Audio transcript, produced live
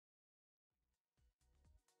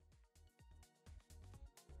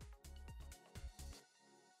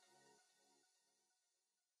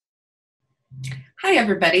Hi,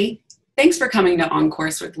 everybody. Thanks for coming to On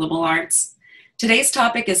Course with Liberal Arts. Today's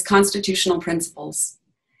topic is constitutional principles.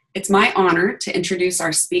 It's my honor to introduce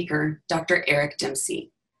our speaker, Dr. Erik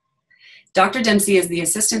Dempsey. Dr. Dempsey is the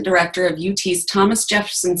Assistant Director of UT's Thomas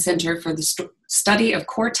Jefferson Center for the Study of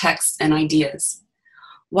Core Texts and Ideas.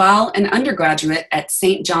 While an undergraduate at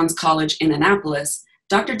St. John's College in Annapolis,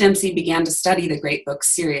 Dr. Dempsey began to study the great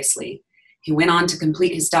books seriously. He went on to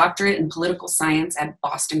complete his doctorate in political science at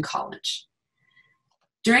Boston College.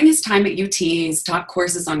 During his time at UT, he's taught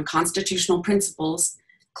courses on constitutional principles,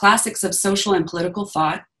 classics of social and political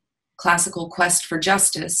thought, classical quest for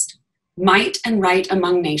justice, might and right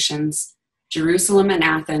among nations, Jerusalem and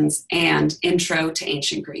Athens, and Intro to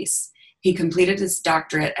Ancient Greece. He completed his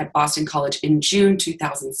doctorate at Boston College in June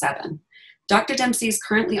 2007. Dr. Dempsey is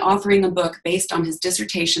currently authoring a book based on his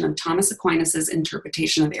dissertation of Thomas Aquinas'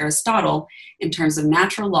 interpretation of Aristotle in terms of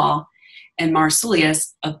natural law and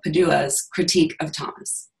Marsilius of Padua's critique of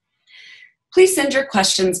Thomas. Please send your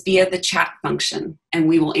questions via the chat function, and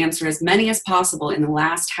we will answer as many as possible in the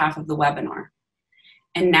last half of the webinar.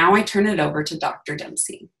 And now I turn it over to Dr.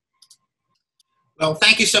 Dempsey. Well,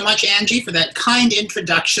 thank you so much, Angie, for that kind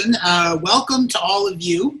introduction. Welcome to all of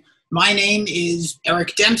you. My name is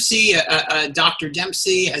Erik Dempsey, Dr.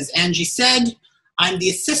 Dempsey. As Angie said, I'm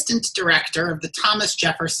the Assistant Director of the Thomas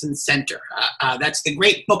Jefferson Center. That's the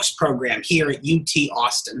Great Books program here at UT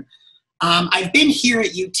Austin. I've been here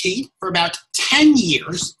at UT for about 10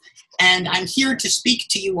 years, and I'm here to speak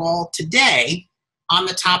to you all today on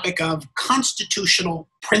the topic of constitutional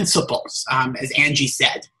principles, as Angie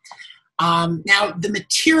said. Now, the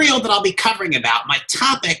material that I'll be covering about, my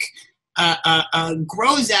topic,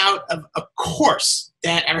 grows out of a course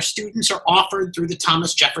that our students are offered through the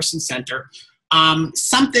Thomas Jefferson Center,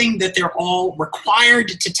 something that they're all required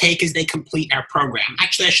to take as they complete our program.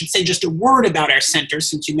 Actually, I should say just a word about our center,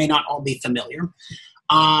 since you may not all be familiar.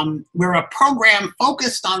 We're a program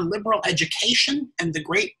focused on liberal education and the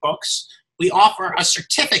great books. We offer a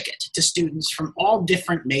certificate to students from all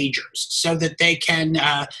different majors so that they can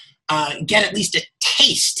get at least a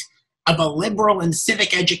taste of a liberal and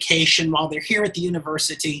civic education while they're here at the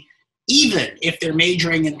university, even if they're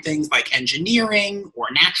majoring in things like engineering or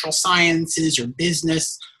natural sciences or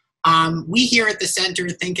business. We here at the center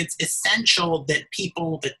think it's essential that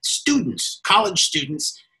students, college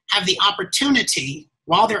students, have the opportunity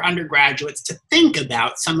while they're undergraduates to think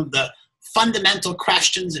about some of the fundamental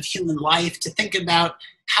questions of human life, to think about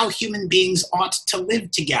how human beings ought to live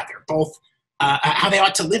together, both how they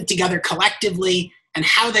ought to live together collectively and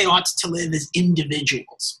how they ought to live as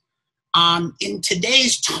individuals. In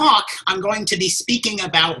today's talk, I'm going to be speaking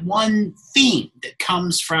about one theme that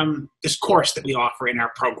comes from this course that we offer in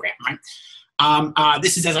our program. Right?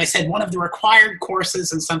 This is, as I said, one of the required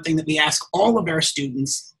courses and something that we ask all of our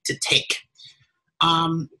students to take.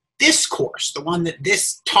 This course, the one that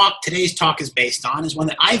today's talk is based on, is one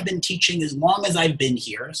that I've been teaching as long as I've been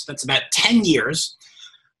here, so that's about 10 years.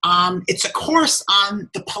 It's a course on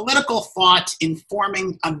the political thought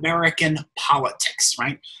informing American politics,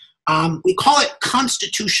 right? We call it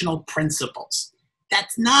constitutional principles.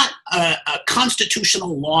 That's not a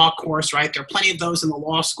constitutional law course, right? There are plenty of those in the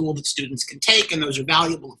law school that students can take, and those are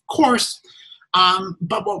valuable, of course.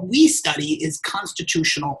 But what we study is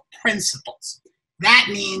constitutional principles. That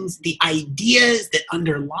means the ideas that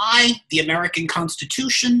underlie the American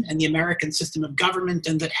Constitution and the American system of government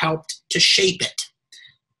and that helped to shape it.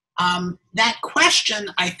 That question,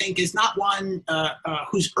 I think, is not one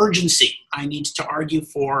whose urgency I need to argue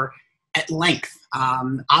for at length.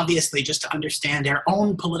 Obviously, just to understand our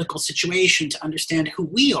own political situation, to understand who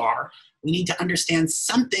we are, we need to understand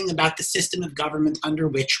something about the system of government under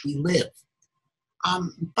which we live.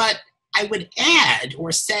 But I would add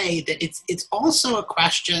or say that it's also a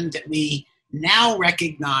question that we now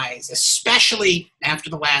recognize, especially after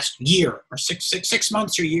the last year or six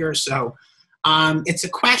months or year or so. It's a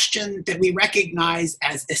question that we recognize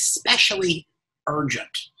as especially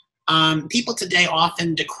urgent. People today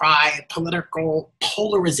often decry political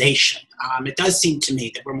polarization. It does seem to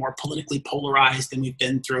me that we're more politically polarized than we've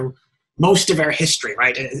been through most of our history,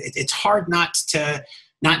 right? It's hard not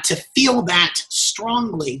to feel that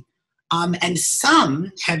strongly. And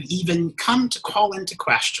some have even come to call into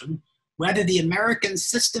question whether the American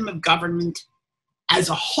system of government as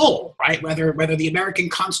a whole, right, whether the American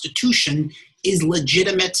Constitution is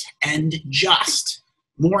legitimate and just.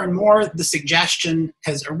 More and more, the suggestion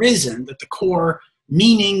has arisen that the core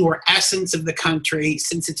meaning or essence of the country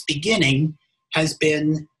since its beginning has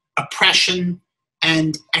been oppression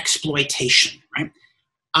and exploitation, right?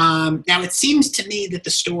 Now, it seems to me that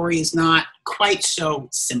the story is not quite so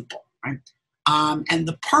simple, right? And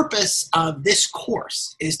the purpose of this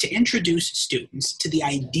course is to introduce students to the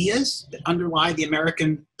ideas that underlie the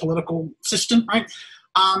American political system, right?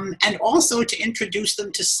 And also to introduce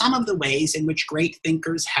them to some of the ways in which great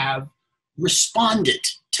thinkers have responded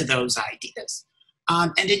to those ideas.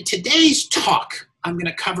 And in today's talk, I'm going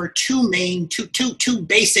to cover two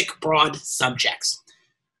basic broad subjects.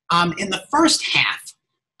 In the first half,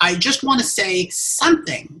 I just want to say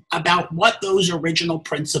something about what those original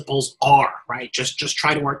principles are, right? Just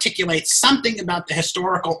try to articulate something about the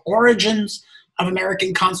historical origins of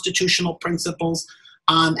American constitutional principles,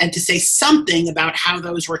 and to say something about how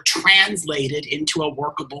those were translated into a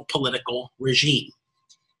workable political regime.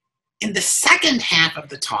 In the second half of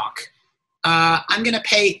the talk, I'm going to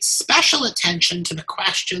pay special attention to the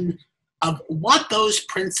question of what those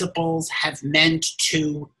principles have meant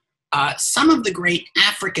to some of the great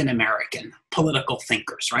African-American political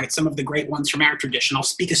thinkers, right? Some of the great ones from our tradition. I'll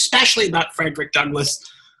speak especially about Frederick Douglass,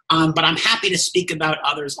 but I'm happy to speak about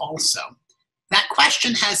others also. That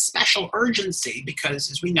question has special urgency because,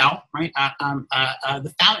 as we know, right, at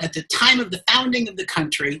the time of the founding of the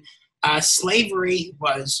country, slavery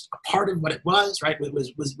was a part of what it was, right? It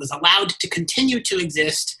was allowed to continue to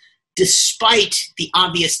exist despite the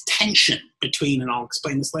obvious tension between, and I'll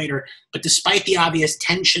explain this later, but despite the obvious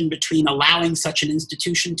tension between allowing such an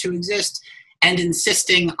institution to exist and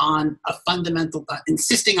insisting on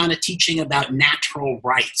a teaching about natural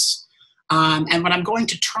rights. And what I'm going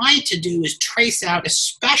to try to do is trace out,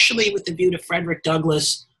 especially with the view to Frederick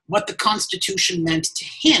Douglass, what the Constitution meant to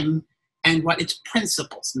him and what its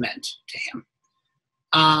principles meant to him.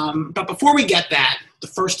 But before we get that, the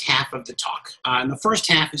first half of the talk, and the first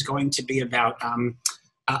half is going to be about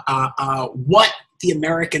what the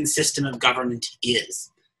American system of government is.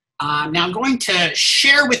 Now I'm going to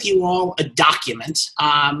share with you all a document.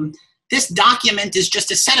 This document is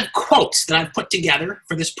just a set of quotes that I've put together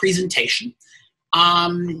for this presentation.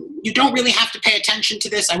 You don't really have to pay attention to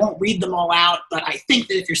this. I won't read them all out, but I think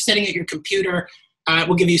that if you're sitting at your computer, it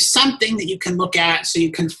will give you something that you can look at so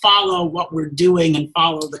you can follow what we're doing and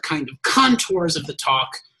follow the kind of contours of the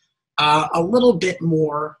talk a little bit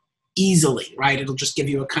more easily, right? It'll just give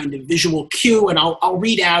you a kind of visual cue, and I'll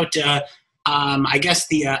read out, I guess,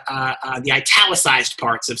 the italicized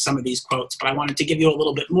parts of some of these quotes, but I wanted to give you a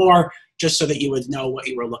little bit more just so that you would know what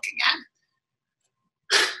you were looking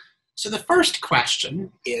at. So the first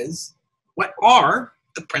question is, what are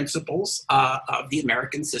the principles of the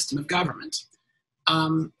American system of government?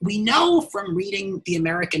 We know from reading the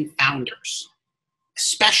American founders,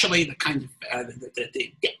 especially the kind of,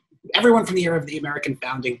 everyone from the era of the American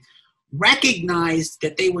founding recognized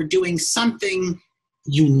that they were doing something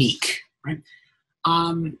unique, right?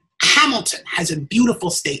 Hamilton has a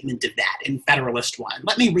beautiful statement of that in Federalist One.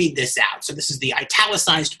 Let me read this out. So this is the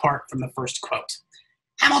italicized part from the first quote.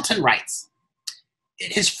 Hamilton writes,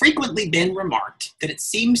 "It has frequently been remarked that it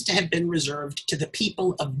seems to have been reserved to the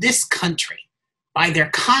people of this country, by their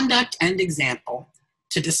conduct and example,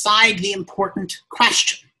 to decide the important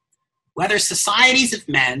question, whether societies of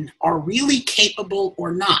men are really capable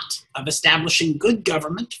or not of establishing good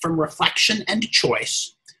government from reflection and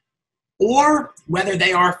choice, or whether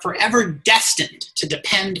they are forever destined to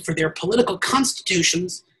depend for their political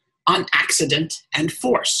constitutions on accident and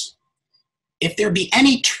force. If there be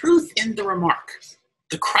any truth in the remark,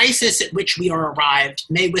 the crisis at which we are arrived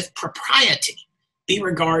may with propriety be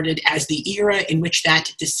regarded as the era in which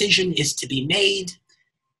that decision is to be made,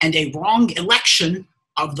 and a wrong election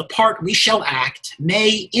of the part we shall act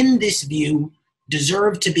may, in this view,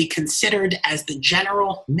 deserve to be considered as the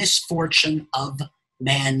general misfortune of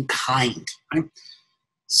mankind." Right?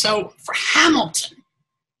 So for Hamilton,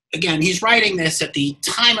 again, he's writing this at the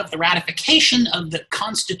time of the ratification of the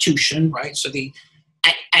Constitution, right? So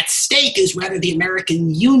at stake is whether the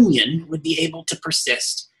American Union would be able to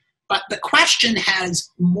persist. But the question has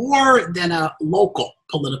more than a local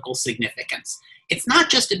political significance. It's not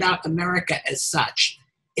just about America as such.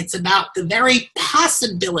 It's about the very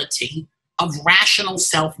possibility of rational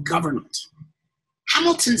self-government.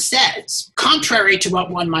 Hamilton says, contrary to what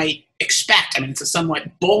one might expect, I mean, it's a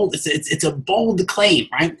somewhat bold, it's a bold claim,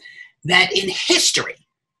 right? That in history,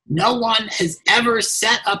 no one has ever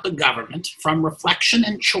set up a government from reflection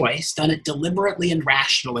and choice, done it deliberately and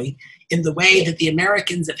rationally, in the way that the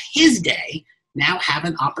Americans of his day now have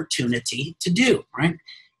an opportunity to do, right?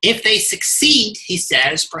 If they succeed, he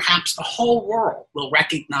says, perhaps the whole world will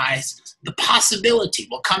recognize the possibility,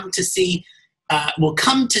 will come to see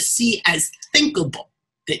as thinkable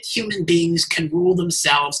that human beings can rule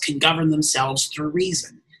themselves, can govern themselves through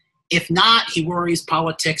reason. If not, he worries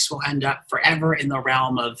politics will end up forever in the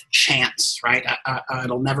realm of chance, right?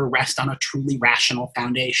 It'll never rest on a truly rational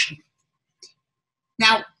foundation.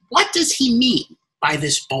 Now, what does he mean by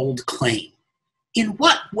this bold claim? In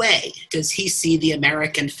what way does he see the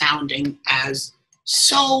American founding as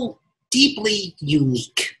so deeply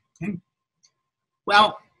unique?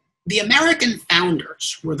 Well, the American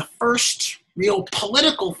founders were the first real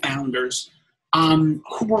political founders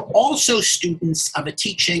who were also students of a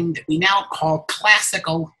teaching that we now call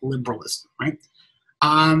classical liberalism, right?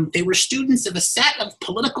 They were students of a set of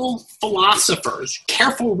political philosophers,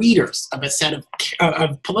 careful readers of a set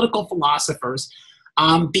of political philosophers,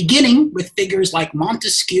 beginning with figures like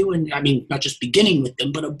Montesquieu, and I mean, not just beginning with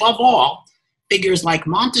them, but above all, figures like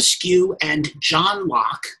Montesquieu and John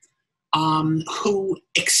Locke, who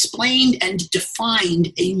explained and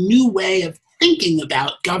defined a new way of thinking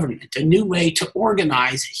about government, a new way to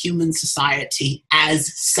organize human society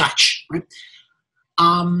as such. Right?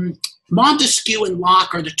 Montesquieu and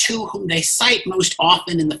Locke are the two whom they cite most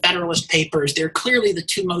often in the Federalist Papers. They're clearly the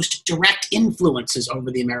two most direct influences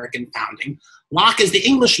over the American founding. Locke is the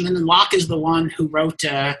Englishman, and Locke is the one who wrote,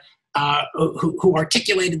 who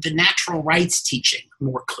articulated the natural rights teaching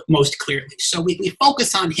most clearly. So we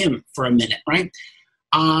focus on him for a minute, right?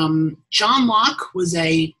 John Locke was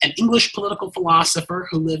an English political philosopher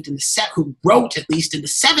who who wrote at least in the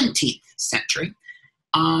 17th century.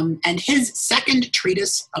 And his second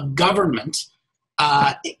treatise of government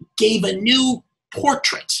gave a new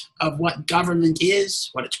portrait of what government is,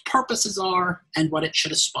 what its purposes are, and what it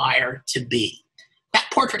should aspire to be. That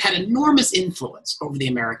portrait had enormous influence over the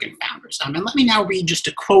American founders. And let me now read just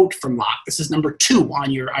a quote from Locke. This is number 2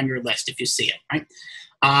 on your list, if you see it. Right?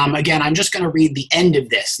 Again, I'm just going to read the end of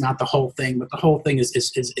this, not the whole thing, but the whole thing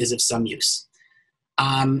is of some use.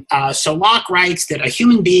 So Locke writes that a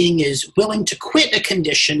human being is willing to quit a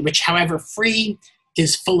condition which, however free,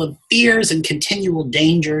 is full of fears and continual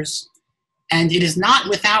dangers, and it is not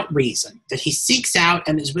without reason that he seeks out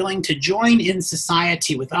and is willing to join in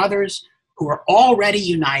society with others who are already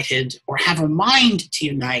united or have a mind to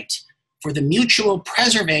unite for the mutual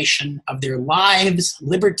preservation of their lives,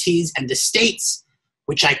 liberties, and estates,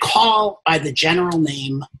 which I call by the general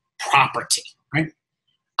name property. Right?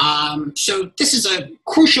 So this is a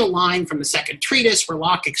crucial line from the second treatise where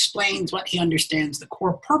Locke explains what he understands the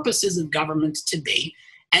core purposes of government to be,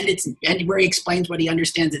 and where he explains what he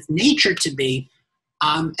understands its nature to be.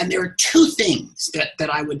 And there are two things that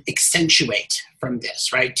I would accentuate from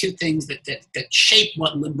this, right? Two things that shape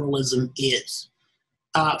what liberalism is.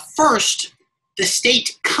 First, the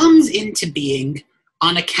state comes into being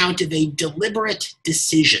on account of a deliberate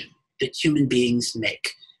decision that human beings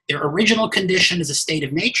make. Their original condition is a state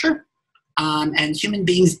of nature, and human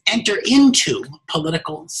beings enter into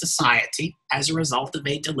political society as a result of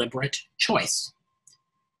a deliberate choice.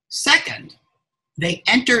 Second, they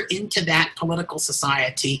enter into that political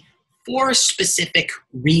society for specific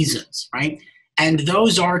reasons, right? And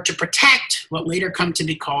those are to protect what later come to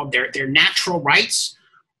be called their natural rights,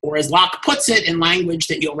 or as Locke puts it in language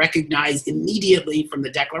that you'll recognize immediately from the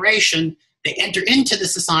Declaration, they enter into the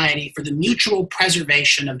society for the mutual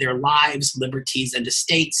preservation of their lives, liberties, and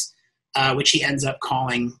estates, which he ends up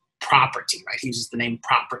calling property, right? He uses the name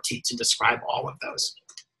property to describe all of those.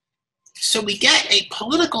 So we get a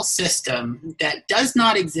political system that does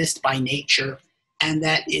not exist by nature and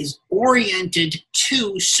that is oriented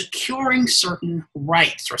to securing certain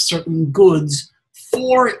rights or certain goods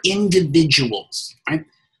for individuals, right?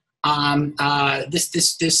 In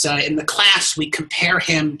the class, we compare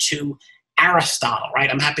him to Aristotle, right?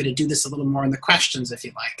 I'm happy to do this a little more in the questions if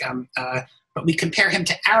you like. But we compare him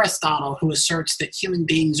to Aristotle, who asserts that human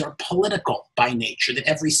beings are political by nature, that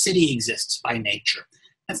every city exists by nature.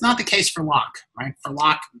 That's not the case for Locke, right? For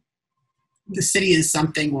Locke, the city is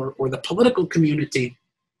something, or the political community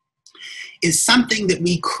is something that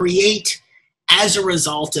we create as a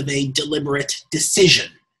result of a deliberate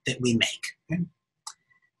decision that we make. Okay?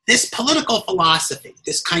 This political philosophy,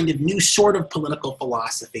 this kind of new sort of political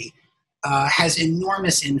philosophy, has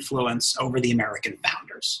enormous influence over the American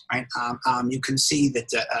founders. Right? You can see that.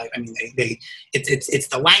 It's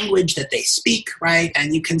the language that they speak, right?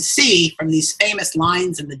 And you can see from these famous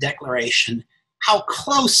lines in the Declaration how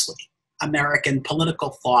closely American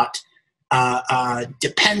political thought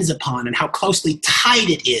depends upon, and how closely tied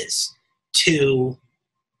it is to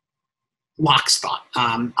Locke's thought.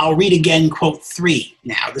 I'll read again quote 3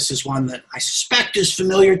 now. This is one that I suspect is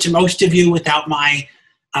familiar to most of you without my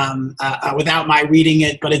reading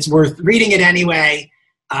it, but it's worth reading it anyway,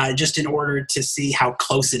 just in order to see how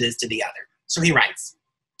close it is to the other. So he writes,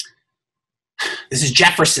 This is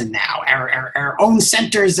Jefferson now, our own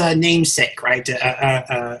center's namesake, right,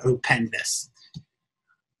 who penned this.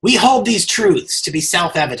 We hold these truths to be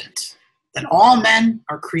self-evident, that all men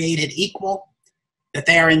are created equal, that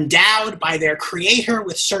they are endowed by their creator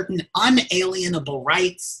with certain unalienable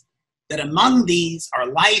rights, that among these are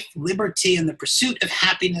life, liberty, and the pursuit of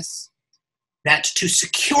happiness, that to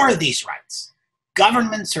secure these rights,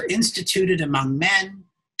 governments are instituted among men,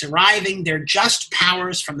 deriving their just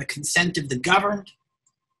powers from the consent of the governed,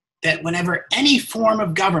 that whenever any form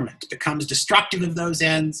of government becomes destructive of those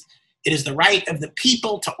ends, it is the right of the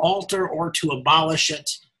people to alter or to abolish it,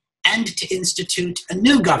 and to institute a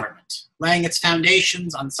new government, laying its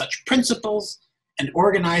foundations on such principles and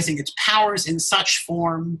organizing its powers in such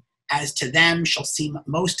form as to them shall seem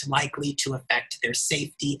most likely to affect their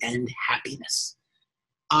safety and happiness.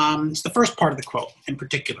 It's the first part of the quote in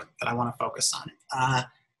particular that I want to focus on.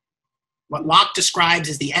 What Locke describes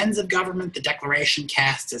as the ends of government, the Declaration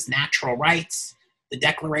casts as natural rights. The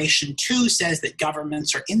Declaration, too, says that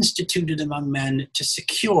governments are instituted among men to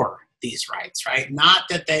secure these rights, right? Not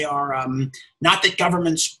that they are, not that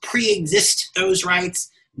governments pre-exist those rights,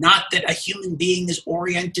 not that a human being is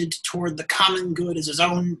oriented toward the common good as his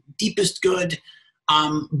own deepest good,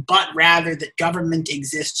 but rather that government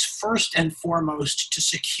exists first and foremost to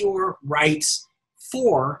secure rights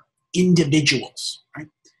for individuals, right?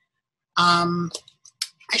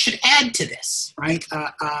 I should add to this, right,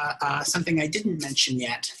 something I didn't mention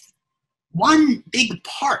yet. One big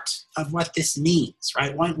part of what this means,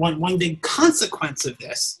 right, one big consequence of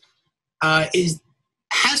this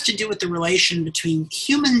has to do with the relation between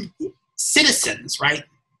human citizens, right,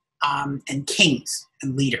 and kings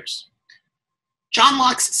and leaders. John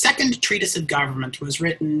Locke's second treatise of government was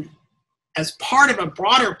written as part of a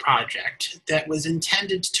broader project that was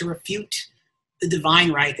intended to refute the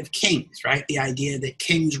divine right of kings, right? The idea that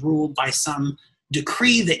kings ruled by some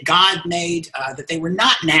decree that God made, that they were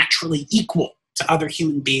not naturally equal to other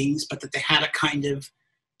human beings, but that they had a kind of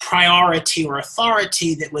priority or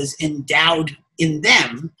authority that was endowed in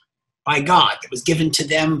them by God, that was given to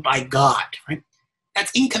them by God, right?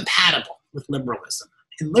 That's incompatible with liberalism.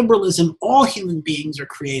 In liberalism, all human beings are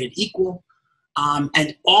created equal,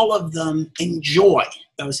 and all of them enjoy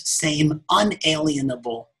those same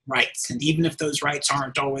unalienable rights. And even if those rights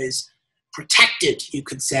aren't always protected, you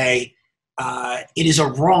could say it is a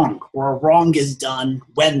wrong, or a wrong is done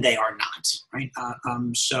when they are not, right?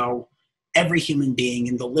 So every human being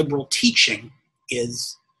in the liberal teaching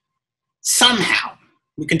is somehow,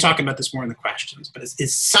 we can talk about this more in the questions, but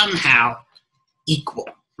is somehow equal,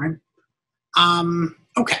 right?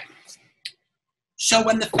 Okay. So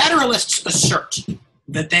when the Federalists assert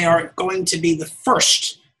that they are going to be the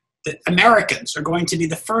first, that Americans are going to be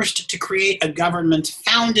the first to create a government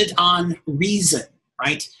founded on reason,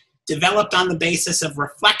 right? Developed on the basis of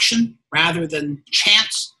reflection rather than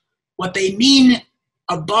chance, what they mean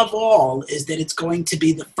above all is that it's going to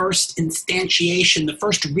be the first instantiation, the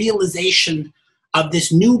first realization of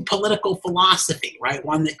this new political philosophy, right?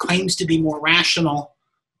 One that claims to be more rational,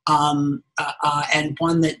 and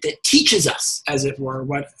one that teaches us, as it were,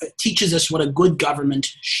 teaches us what a good government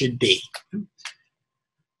should be.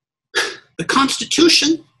 The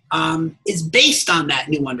Constitution is based on that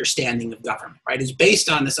new understanding of government, right? Is based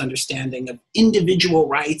on this understanding of individual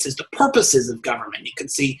rights as the purposes of government. You can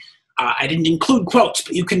see, I didn't include quotes,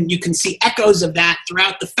 but you can see echoes of that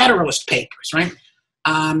throughout the Federalist Papers, right?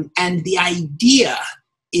 And the idea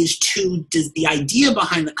the idea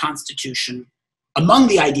behind the Constitution, among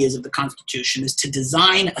the ideas of the Constitution, is to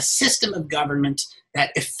design a system of government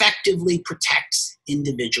that effectively protects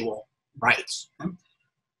individual rights.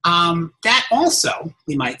 That also,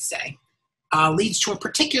 we might say, leads to a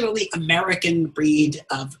particularly American breed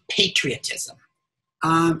of patriotism.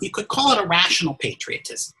 You could call it a rational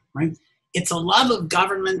patriotism, right? It's a love of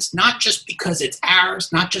government, not just because it's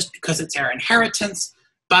ours, not just because it's our inheritance,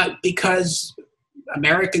 but because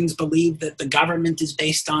Americans believe that the government is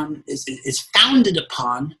based on, is founded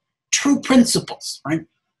upon true principles, right?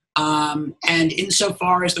 And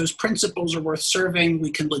insofar as those principles are worth serving, we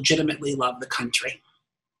can legitimately love the country.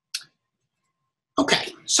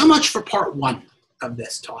 Okay, so much for part one of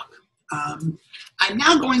this talk. I'm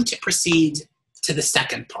now going to proceed to the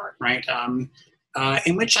second part, right?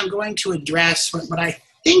 In which I'm going to address what I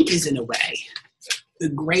think is, in a way, the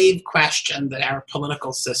grave question that our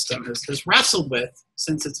political system has wrestled with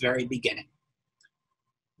since its very beginning.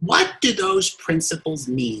 What do those principles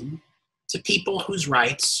mean to people whose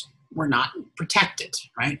rights were not protected,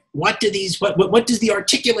 right? What does the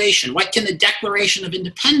articulation, what can the Declaration of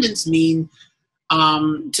Independence mean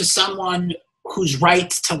to someone whose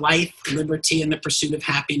rights to life, liberty, and the pursuit of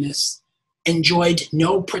happiness enjoyed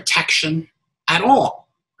no protection at all.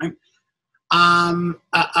 Right?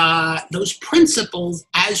 Those principles,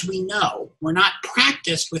 as we know, were not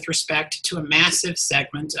practiced with respect to a massive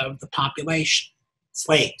segment of the population,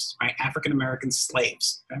 slaves, right? African American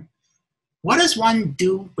slaves. Okay? What does one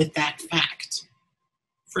do with that fact?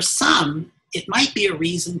 For some, it might be a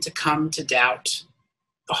reason to come to doubt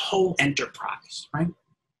the whole enterprise, right?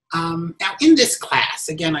 Now, in this class,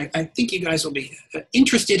 again, I think you guys will be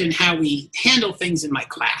interested in how we handle things in my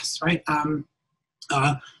class, right?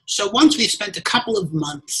 So once we've spent a couple of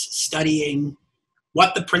months studying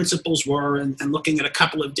what the principles were and looking at a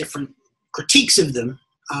couple of different critiques of them,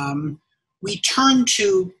 we turn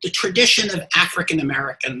to the tradition of African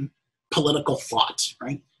American political thought,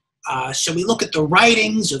 right? So we look at the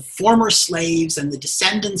writings of former slaves and the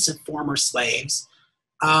descendants of former slaves,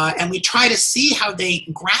 and we try to see how they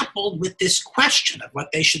grappled with this question of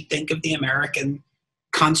what they should think of the American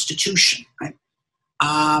Constitution, right?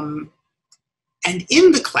 And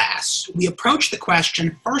in the class, we approach the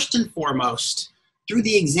question first and foremost through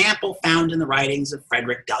the example found in the writings of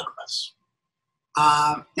Frederick Douglass.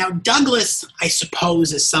 Now, Douglass, I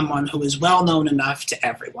suppose, is someone who is well known enough to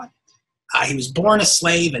everyone. He was born a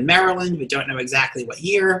slave in Maryland. We don't know exactly what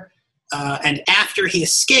year. And after he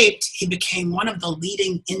escaped, he became one of the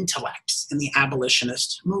leading intellects in the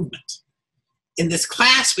abolitionist movement. In this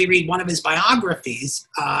class, we read one of his biographies,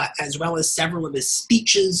 as well as several of his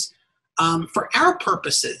speeches. For our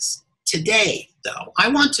purposes today, though, I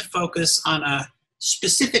want to focus on a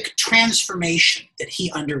specific transformation that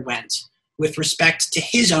he underwent with respect to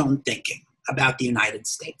his own thinking about the United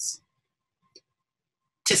States.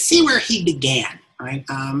 To see where he began, right,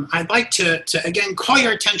 I'd like to again call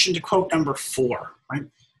your attention to quote number 4, right?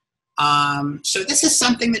 So this is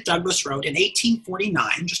something that Douglass wrote in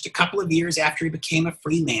 1849, just a couple of years after he became a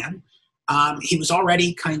free man. He was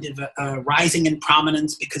already kind of rising in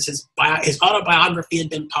prominence because his autobiography had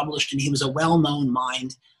been published and he was a well-known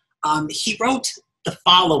mind. He wrote the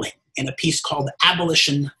following in a piece called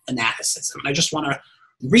Abolition Fanaticism. And I just want to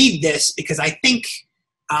read this because I think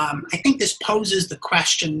this poses the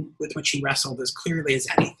question with which he wrestled as clearly as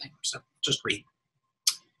anything. So just read.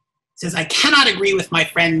 It says, I cannot agree with my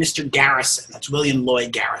friend Mr. Garrison. That's William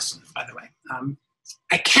Lloyd Garrison, by the way.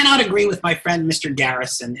 I cannot agree with my friend Mr.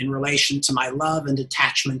 Garrison in relation to my love and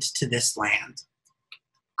attachment to this land.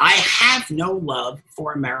 I have no love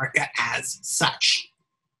for America as such.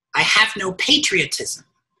 I have no patriotism.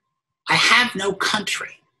 I have no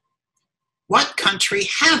country. What country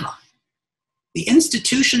have I? The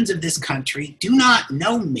institutions of this country do not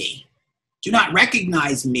know me, do not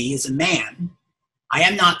recognize me as a man. I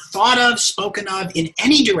am not thought of, spoken of in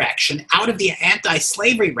any direction out of the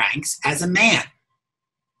anti-slavery ranks as a man.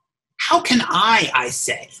 How can I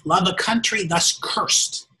say, love a country thus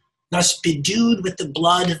cursed, thus bedewed with the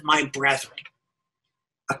blood of my brethren?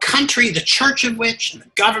 A country, the church of which, and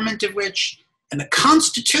the government of which, and the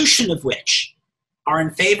constitution of which are in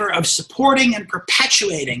favor of supporting and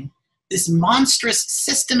perpetuating this monstrous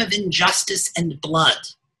system of injustice and blood.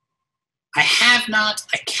 I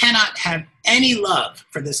cannot have any love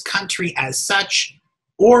for this country as such,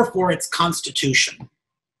 or for its constitution.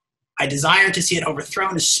 I desire to see it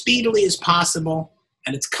overthrown as speedily as possible,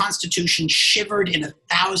 and its constitution shivered in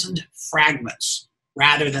 1,000 fragments,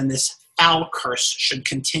 rather than this foul curse should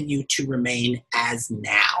continue to remain as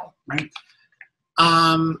now. Right?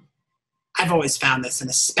 I've always found this an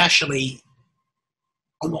especially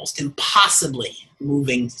almost impossibly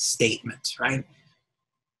moving statement, right?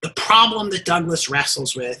 The problem that Douglass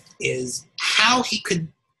wrestles with is how he could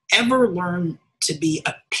ever learn to be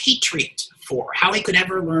a patriot how he could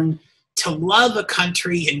ever learn to love a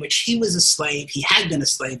country in which he was a slave, he had been a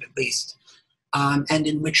slave at least, and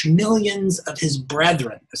in which millions of his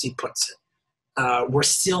brethren, as he puts it, were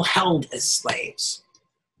still held as slaves.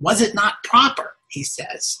 Was it not proper, he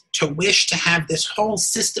says, to wish to have this whole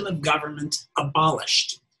system of government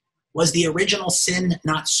abolished? Was the original sin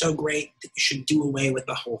not so great that you should do away with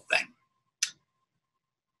the whole thing?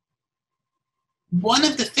 One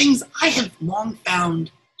of the things I have long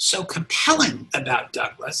found so compelling about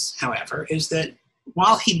Douglass, however, is that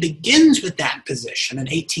while he begins with that position in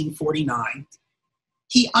 1849,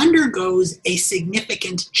 he undergoes a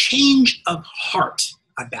significant change of heart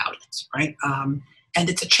about it, right? And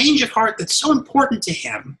it's a change of heart that's so important to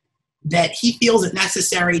him that he feels it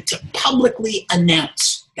necessary to publicly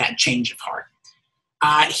announce that change of heart.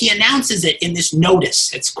 He announces it in this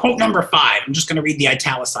notice. It's quote number 5. I'm just going to read the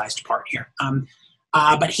italicized part here.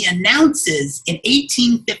 But he announces in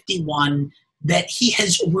 1851 that he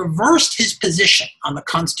has reversed his position on the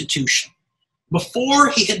Constitution, Before,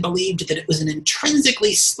 he had believed that it was an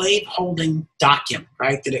intrinsically slaveholding document,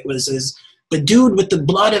 right? That it was as bedewed with the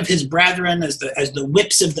blood of his brethren as the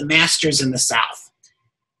whips of the masters in the South.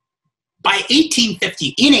 By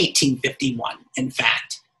 1851, in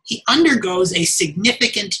fact, he undergoes a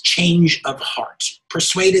significant change of heart,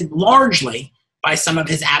 persuaded largely by some of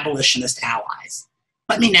his abolitionist allies.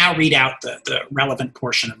 Let me now read out the relevant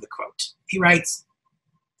portion of the quote. He writes,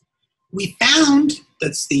 "We found,"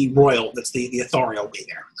 that's the authorial we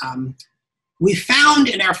there, "we found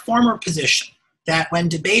in our former position that when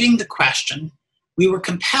debating the question, we were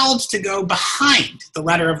compelled to go behind the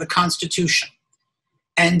letter of the Constitution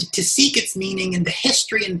and to seek its meaning in the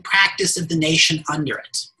history and practice of the nation under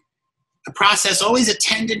it, a process always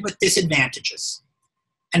attended with disadvantages.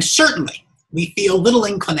 And certainly, we feel little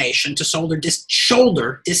inclination to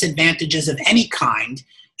shoulder disadvantages of any kind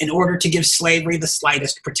in order to give slavery the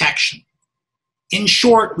slightest protection. In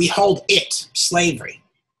short, we hold it, slavery,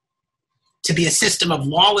 to be a system of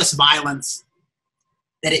lawless violence,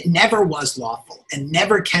 that it never was lawful and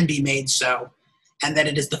never can be made so, and that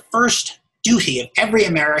it is the first duty of every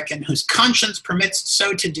American whose conscience permits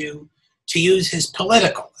so to do, to use his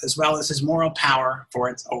political as well as his moral power for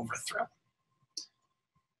its overthrow."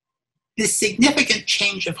 This significant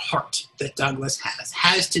change of heart that Douglass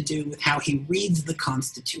has to do with how he reads the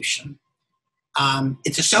Constitution.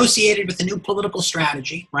 It's associated with a new political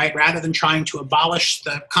strategy, right? Rather than trying to abolish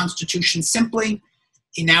the Constitution simply,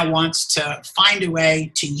 he now wants to find a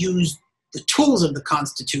way to use the tools of the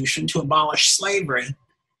Constitution to abolish slavery.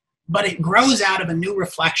 But it grows out of a new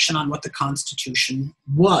reflection on what the Constitution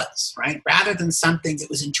was, right? Rather than something that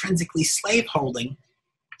was intrinsically slaveholding,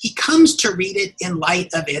 he comes to read it in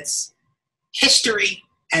light of its history,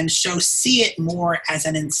 and so see it more as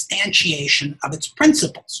an instantiation of its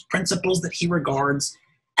principles, principles that he regards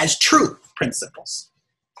as truth principles.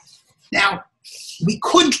 Now, we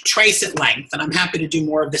could trace at length, and I'm happy to do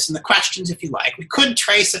more of this in the questions if you like, we could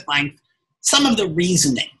trace at length some of the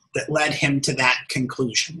reasoning that led him to that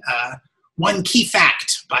conclusion. One key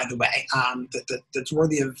fact, by the way, that's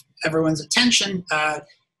worthy of everyone's attention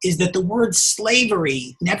is that the word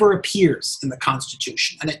slavery never appears in the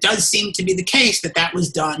Constitution. And it does seem to be the case that that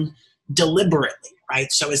was done deliberately,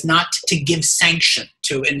 right? So as not to give sanction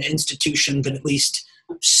to an institution that at least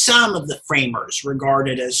some of the framers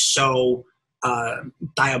regarded as so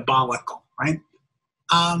diabolical, right?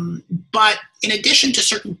 But in addition to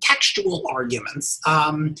certain textual arguments,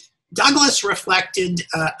 Douglass reflected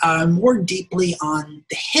more deeply on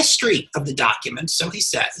the history of the document, so he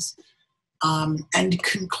says, and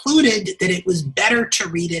concluded that it was better to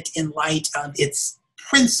read it in light of its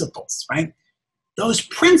principles, right? Those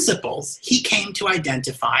principles he came to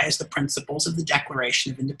identify as the principles of the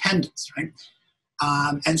Declaration of Independence, right?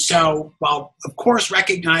 And so, while of course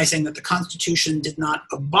recognizing that the Constitution did not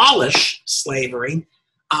abolish slavery,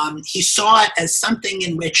 he saw it as something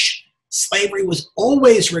in which slavery was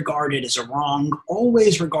always regarded as a wrong,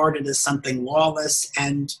 always regarded as something lawless,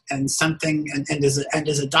 and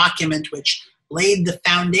as a document which laid the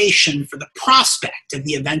foundation for the prospect of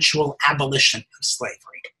the eventual abolition of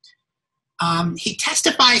slavery. He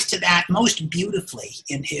testifies to that most beautifully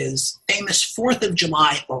in his famous 4th of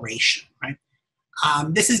July oration, right?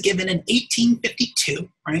 This is given in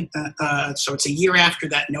 1852, right? So it's a year after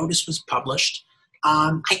that notice was published.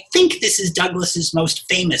 I think this is Douglass's most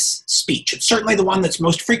famous speech. It's certainly the one that's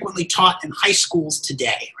most frequently taught in high schools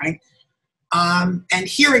today, right? And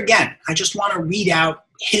here again, I just want to read out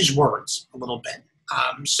his words a little bit.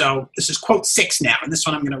 So this is quote 6 now, and this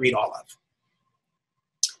one I'm going to read all of.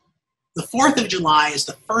 "The 4th of July is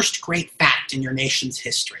the first great fact in your nation's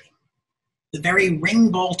history, the very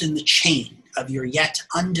ring bolt in the chain of your yet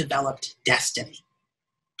undeveloped destiny.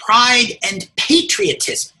 Pride and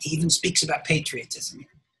patriotism," he even speaks about patriotism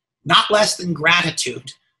here, "not less than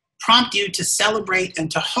gratitude, prompt you to celebrate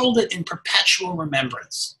and to hold it in perpetual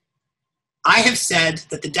remembrance. I have said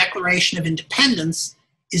that the Declaration of Independence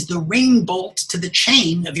is the ring bolt to the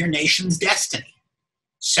chain of your nation's destiny.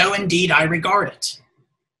 So indeed I regard it.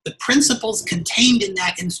 The principles contained in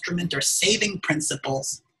that instrument are saving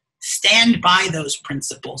principles. Stand by those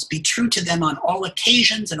principles, be true to them on all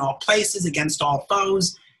occasions, in all places, against all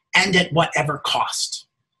foes, and at whatever cost."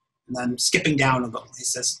 And then skipping down a little, he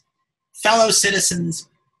says, "Fellow citizens,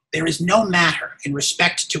 there is no matter in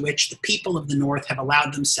respect to which the people of the North have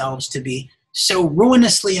allowed themselves to be so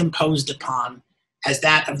ruinously imposed upon as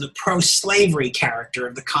that of the pro-slavery character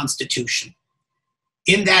of the Constitution.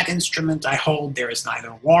 In that instrument, I hold there is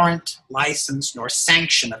neither warrant, license, nor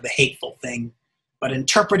sanction of the hateful thing, but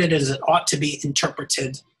interpreted as it ought to be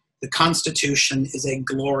interpreted, the Constitution is a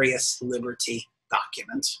glorious liberty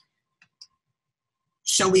document."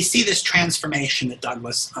 So we see this transformation that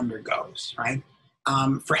Douglass undergoes, right?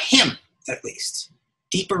 For him, at least,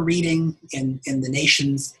 deeper reading in the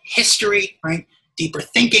nation's history, right? Deeper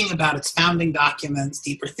thinking about its founding documents,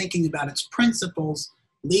 deeper thinking about its principles,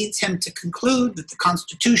 leads him to conclude that the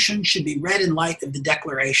Constitution should be read in light of the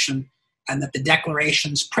Declaration, and that the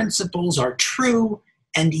Declaration's principles are true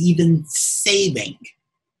and even saving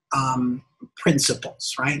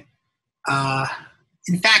principles, right?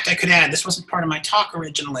 In fact, I could add, this wasn't part of my talk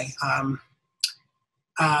originally,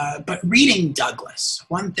 but reading Douglass,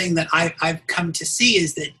 one thing that I've come to see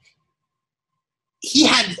is that he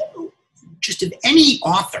had, just of any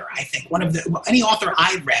author, I think, any author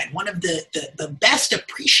I've read, one of the best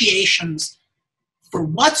appreciations for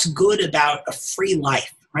what's good about a free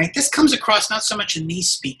life, right? This comes across not so much in these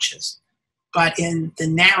speeches, but in the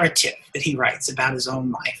narrative that he writes about his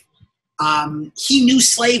own life. He knew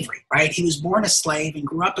slavery, right? He was born a slave and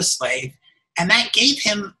grew up a slave, and that gave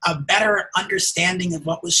him a better understanding of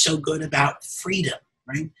what was so good about freedom,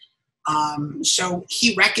 right? So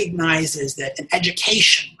he recognizes that an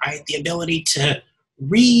education, right, the ability to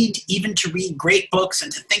read, even to read great books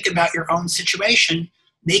and to think about your own situation,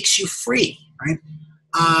 makes you free, right?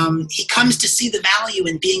 He comes to see the value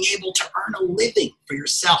in being able to earn a living for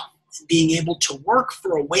yourself, being able to work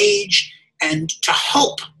for a wage and to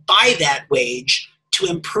hope by that wage to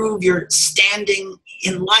improve your standing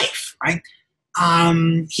in life, right?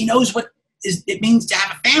 He knows what it means to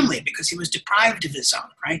have a family because he was deprived of his own,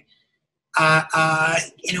 right?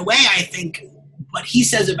 In a way, I think what he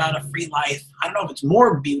says about a free life, I don't know if it's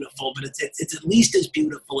more beautiful, but it's at least as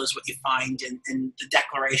beautiful as what you find in the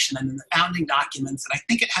Declaration and in the founding documents. And I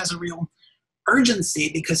think it has a real urgency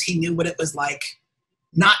because he knew what it was like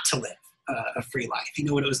not to live a free life. He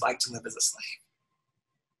knew what it was like to live as a slave.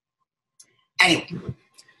 Anyway,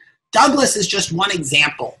 Douglass is just one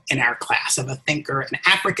example in our class of a thinker, an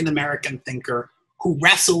African-American thinker who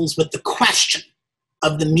wrestles with the question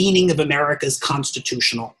of the meaning of America's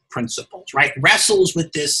constitutional principles, right? Wrestles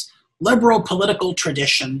with this liberal political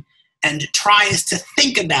tradition and tries to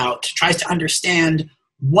understand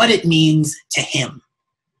what it means to him.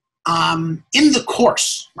 In the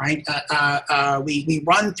course, right, we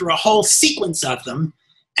run through a whole sequence of them,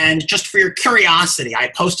 and just for your curiosity, I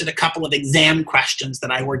posted a couple of exam questions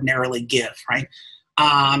that I ordinarily give, right,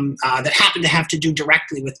 that happen to have to do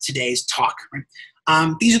directly with today's talk, right?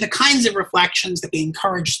 These are the kinds of reflections that we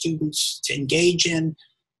encourage students to engage in,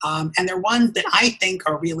 and they're ones that I think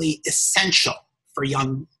are really essential for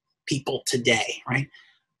young people today, right?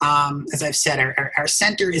 As I've said, our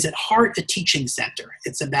center is at heart a teaching center.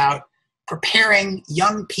 It's about preparing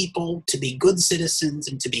young people to be good citizens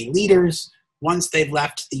and to be leaders once they've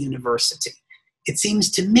left the university. It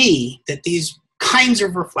seems to me that these kinds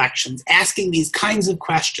of reflections, asking these kinds of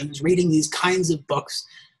questions, reading these kinds of books,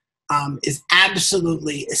 is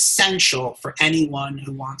absolutely essential for anyone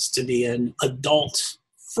who wants to be an adult,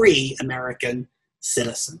 free American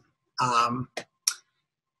citizen. And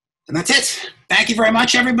that's it. Thank you very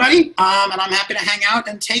much, everybody. And I'm happy to hang out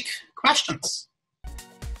and take questions.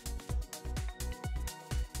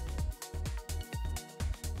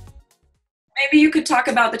 Maybe you could talk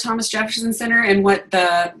about the Thomas Jefferson Center and what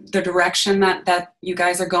the direction that you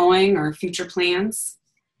guys are going, or future plans.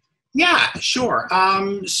 Yeah, sure.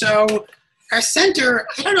 So our center,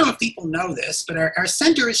 I don't know if people know this, but our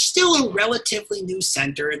center is still a relatively new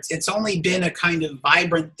center. It's only been a kind of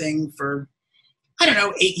vibrant thing for, I don't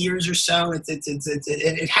know, 8 years or so.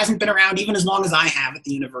 It hasn't been around even as long as I have at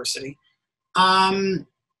the university.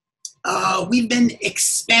 We've been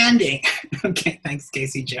expanding. Okay, thanks,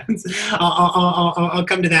 Casey Jones. I'll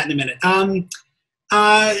come to that in a minute.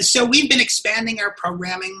 So we've been expanding our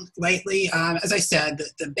programming lately. As I said,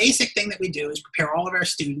 the basic thing that we do is prepare all of our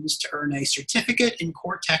students to earn a certificate in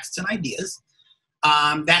core texts and ideas.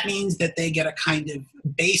 That means that they get a kind of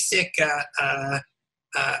basic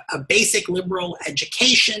liberal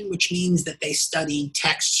education, which means that they study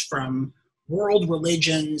texts from world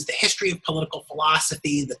religions, the history of political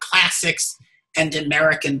philosophy, the classics, and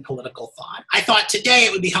American political thought. I thought today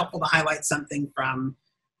it would be helpful to highlight something from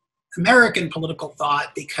American political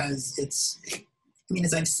thought because as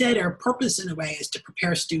I've said, our purpose in a way is to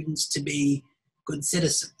prepare students to be good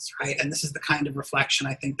citizens, right? And this is the kind of reflection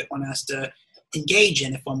I think that one has to engage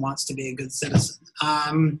in if one wants to be a good citizen.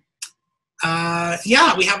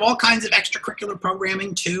 Yeah, we have all kinds of extracurricular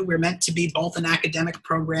programming too. We're meant to be both an academic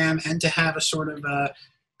program and to have a sort of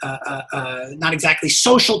not exactly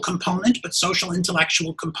social component, but social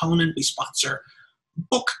intellectual component. We sponsor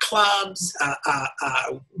book clubs,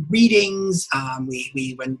 readings.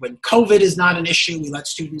 When COVID is not an issue, we let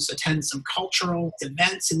students attend some cultural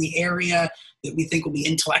events in the area that we think will be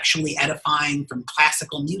intellectually edifying, from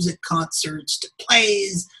classical music concerts to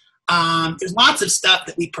plays. There's lots of stuff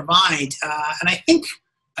that we provide, and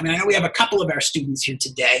I know we have a couple of our students here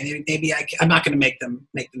today. Maybe I'm not going to make them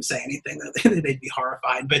say anything; they'd be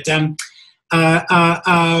horrified. But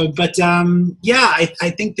yeah, I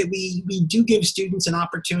think that we do give students an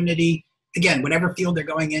opportunity, again, whatever field they're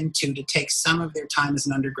going into, to take some of their time as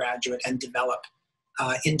an undergraduate and develop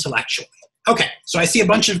intellectually. Okay, so I see a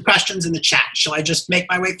bunch of questions in the chat. Shall I just make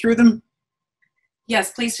my way through them?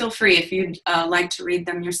 Yes, please feel free if you'd like to read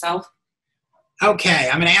them yourself. Okay,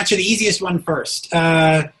 I'm going to answer the easiest one first.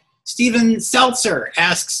 Stephen Seltzer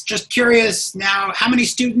asks, just curious now, how many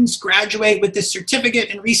students graduate with this certificate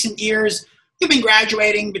in recent years? We've been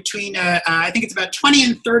graduating between, I think it's about 20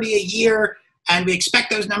 and 30 a year, and we expect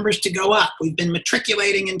those numbers to go up. We've been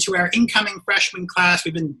matriculating into our incoming freshman class.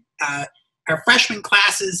 Our freshman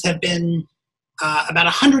classes have been about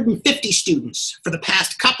 150 students for the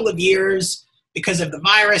past couple of years. Because of the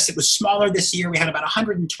virus, it was smaller this year. We had about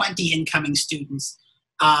 120 incoming students.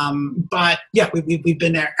 But yeah, we've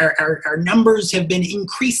been, our numbers have been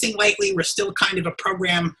increasing lately. We're still kind of a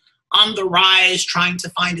program on the rise, trying to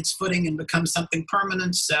find its footing and become something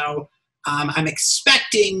permanent. So I'm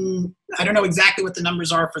expecting, I don't know exactly what the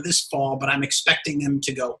numbers are for this fall, but I'm expecting them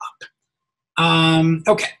to go up.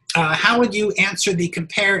 Okay, how would you answer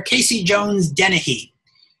Casey Jones Dennehy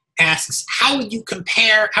asks, how would you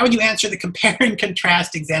answer the compare and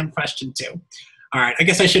contrast exam question 2? All right, I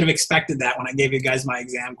guess I should have expected that when I gave you guys my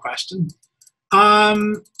exam question.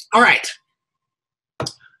 All right.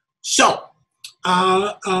 So,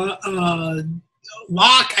 Locke,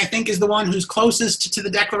 I think, is the one who's closest to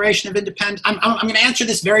the Declaration of Independence. I'm going to answer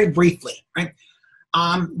this very briefly, right?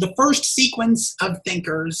 The first sequence of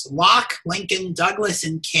thinkers, Locke, Lincoln, Douglas,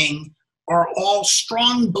 and King, are all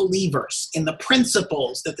strong believers in the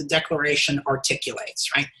principles that the Declaration articulates,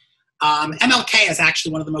 right? MLK is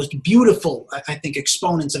actually one of the most beautiful, I think,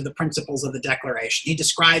 exponents of the principles of the Declaration. He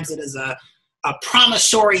describes it as a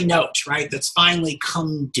promissory note, right, that's finally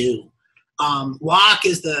come due. Locke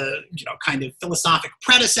is the kind of philosophic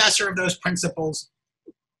predecessor of those principles.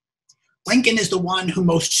 Lincoln is the one who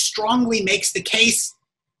most strongly makes the case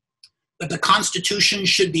that the Constitution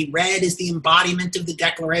should be read as the embodiment of the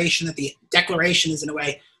Declaration, that the Declaration is, in a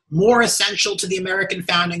way, more essential to the American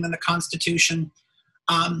founding than the Constitution.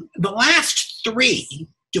 The last three,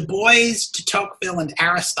 Du Bois, de Tocqueville, and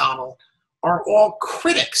Aristotle, are all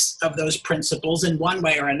critics of those principles in one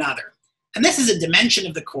way or another. And this is a dimension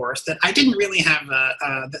of the course that I didn't really have,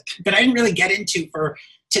 that I didn't really get into for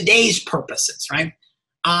today's purposes, right?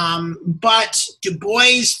 But Du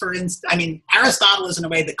Bois, for instance, Aristotle is in a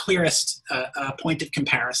way the clearest point of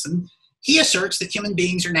comparison. He asserts that human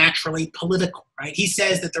beings are naturally political, right? He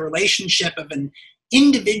says that the relationship of an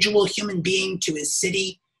individual human being to his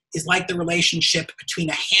city is like the relationship between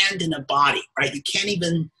a hand and a body, right? You can't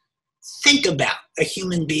even think about a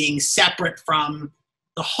human being separate from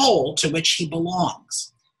the whole to which he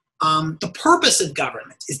belongs. The purpose of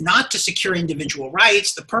government is not to secure individual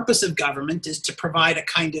rights. The purpose of government is to provide a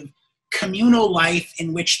kind of communal life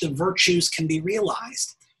in which the virtues can be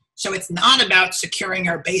realized. So it's not about securing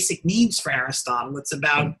our basic needs for Aristotle. It's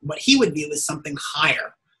about what he would view as something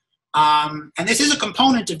higher. And this is a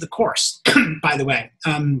component of the course, by the way,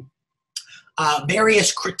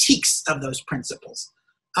 various critiques of those principles.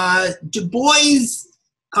 Du Bois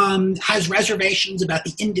has reservations about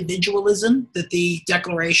the individualism that the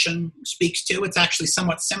Declaration speaks to. It's actually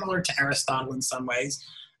somewhat similar to Aristotle in some ways.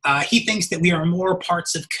 He thinks that we are more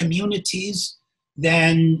parts of communities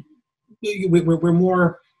than we're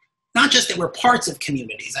more, not just that we're parts of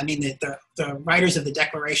communities. I mean, that the writers of the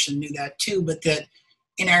Declaration knew that too, but that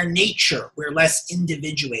in our nature, we're less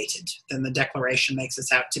individuated than the Declaration makes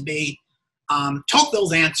us out to be.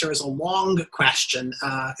 Tocqueville's answer is a long question.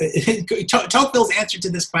 Tocqueville's answer to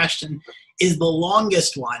this question is the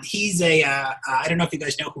longest one. He's I don't know if you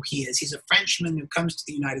guys know who he is. He's a Frenchman who comes to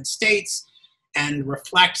the United States and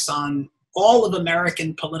reflects on all of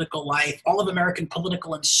American political life, all of American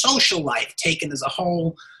political and social life taken as a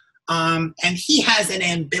whole. And he has an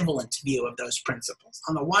ambivalent view of those principles.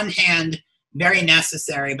 On the one hand, very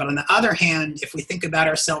necessary, but on the other hand, if we think about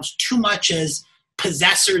ourselves too much as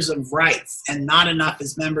possessors of rights and not enough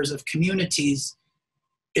as members of communities,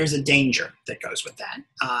 there's a danger that goes with that.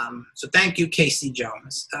 So thank you, Casey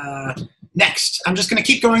Jones. Next, I'm just going to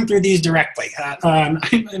keep going through these directly. I'm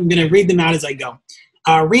going to read them out as I go.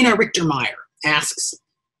 Rena Richtermeyer asks,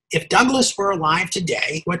 if Douglas were alive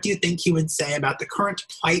today, what do you think he would say about the current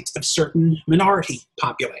plight of certain minority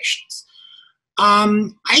populations?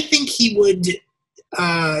 I think he would,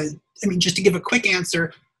 just to give a quick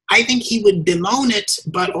answer, I think he would bemoan it,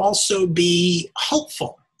 but also be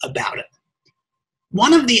hopeful about it.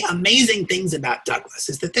 One of the amazing things about Douglas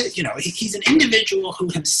is that, he's an individual who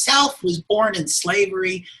himself was born in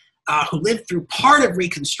slavery, who lived through part of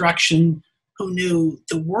Reconstruction, who knew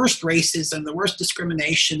the worst racism, the worst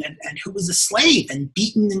discrimination, and who was a slave and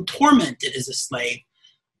beaten and tormented as a slave.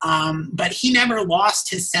 But he never lost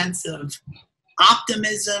his sense of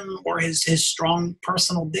optimism or his strong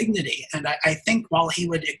personal dignity. And I think while he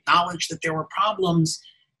would acknowledge that there were problems,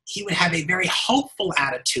 he would have a very hopeful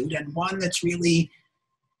attitude, and one that's really,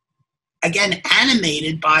 again,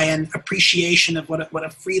 animated by an appreciation of what a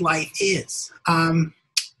free life is.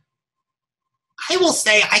 I will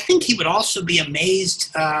say, I think he would also be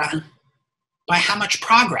amazed by how much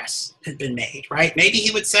progress had been made, right? Maybe he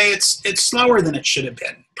would say it's slower than it should have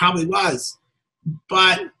been. Probably was.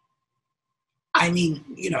 But,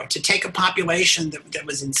 to take a population that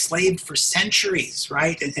was enslaved for centuries,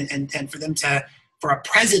 right? And for a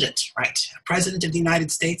president, right? A president of the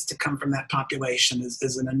United States to come from that population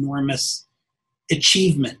is an enormous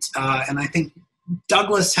achievement. And I think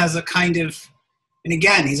Douglas has a kind of, and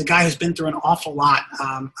again, he's a guy who's been through an awful lot,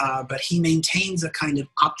 but he maintains a kind of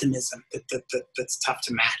optimism that's tough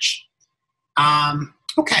to match.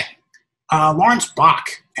 Okay. Lawrence Bach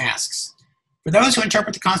asks, for those who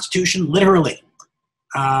interpret the Constitution literally,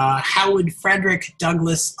 how would Frederick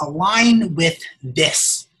Douglass align with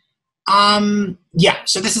this? So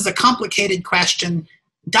this is a complicated question.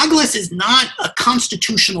 Douglass is not a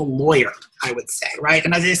constitutional lawyer, I would say, right?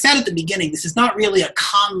 And as I said at the beginning, this is not really a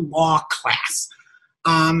common law class.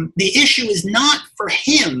 The issue is not for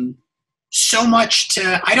him so much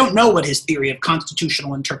I don't know what his theory of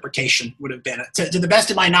constitutional interpretation would have been. To the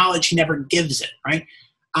best of my knowledge, he never gives it, right?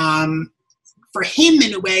 For him,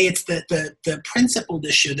 in a way, it's the principled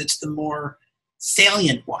issue that's the more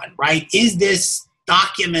salient one, right? Is this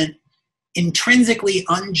document intrinsically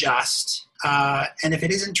unjust? And if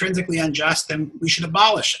it is intrinsically unjust, then we should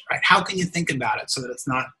abolish it, right? How can you think about it so that it's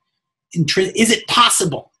not is it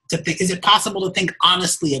possible to think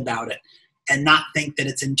honestly about it and not think that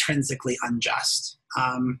it's intrinsically unjust?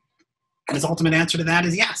 And his ultimate answer to that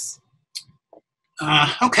is yes.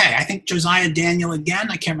 Okay, I think Josiah Daniel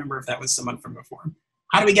again. I can't remember if that was someone from before.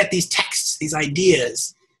 How do we get these texts, these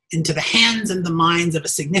ideas, into the hands and the minds of a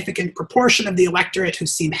significant proportion of the electorate who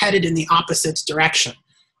seem headed in the opposite direction?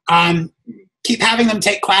 Keep having them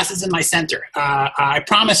take classes in my center. I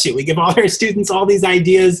promise you, we give all our students all these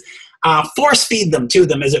ideas, force feed them to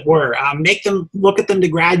them, as it were, make them look at them to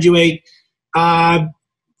graduate.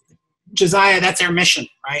 Josiah, that's our mission,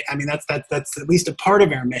 right? I mean, that's at least a part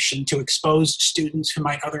of our mission, to expose students who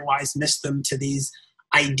might otherwise miss them to these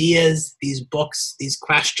ideas, these books, these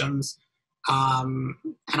questions. And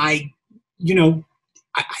I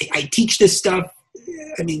teach this stuff,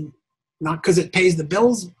 not because it pays the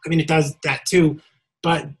bills. It does that too,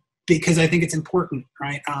 but because I think it's important,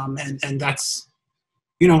 right? And that's,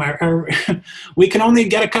 we can only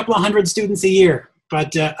get a couple of hundred students a year,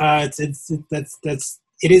 but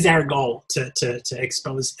it is our goal to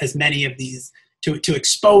expose as many of these, to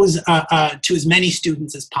expose to as many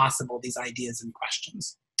students as possible these ideas and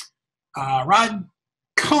questions. Rod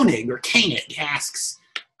Koenig asks,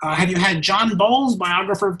 have you had John Bowles,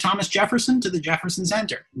 biographer of Thomas Jefferson, to the Jefferson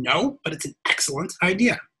Center? No, but it's an excellent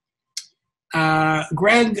idea.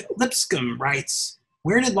 Greg Lipscomb writes,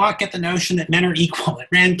 where did Locke get the notion that men are equal? It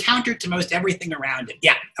ran counter to most everything around it.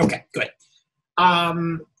 Yeah, okay, good.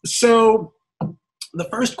 So the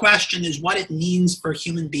first question is what it means for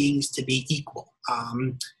human beings to be equal.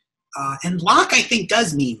 And Locke, I think,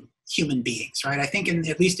 does mean human beings, right? I think,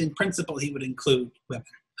 at least in principle, he would include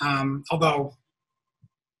women. Although,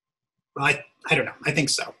 well, I don't know. I think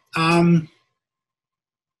so.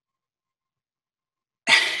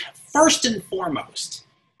 First and foremost,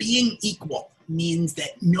 being equal means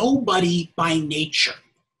that nobody by nature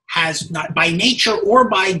or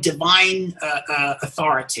by divine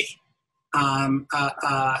authority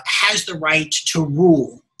has the right to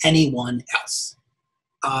rule anyone else.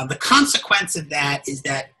 The consequence of that is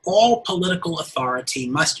that all political authority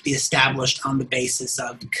must be established on the basis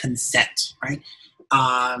of consent, right?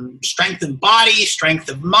 Strength of body, strength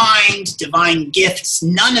of mind, divine gifts,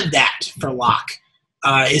 none of that for Locke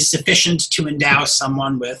is sufficient to endow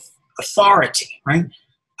someone with authority, right?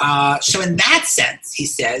 So in that sense, he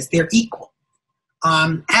says, they're equal.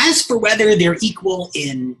 As for whether they're equal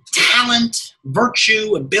in talent,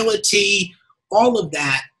 virtue, ability, all of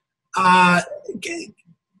that,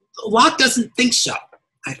 Locke doesn't think so,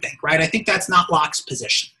 I think, right? I think that's not Locke's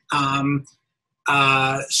position.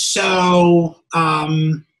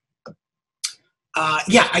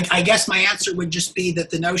 Yeah, I guess my answer would just be that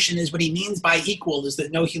the notion is what he means by equal is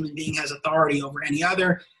that no human being has authority over any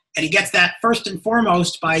other. And he gets that first and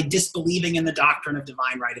foremost by disbelieving in the doctrine of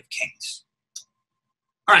divine right of kings.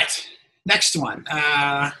 All right, next one.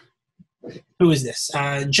 Who is this?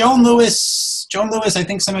 Joan Lewis. Joan Lewis, I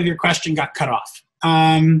think some of your question got cut off.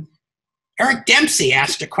 Erik Dempsey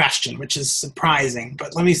asked a question, which is surprising,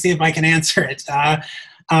 but let me see if I can answer it.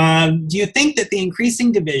 Do you think that the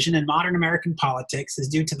increasing division in modern American politics is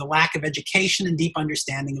due to the lack of education and deep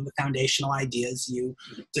understanding of the foundational ideas you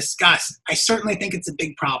discuss? I certainly think it's a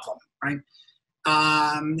big problem, right?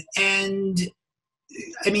 And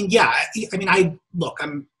I mean, yeah, I mean, I'm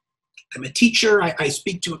a teacher. I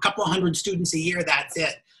speak to a couple of hundred students a year. That's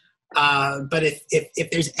it. But if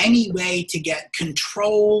there's any way to get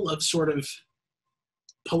control of sort of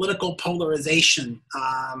political polarization,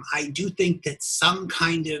 I do think that some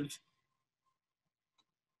kind of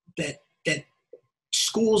that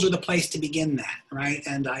schools are the place to begin that, right?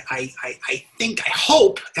 And I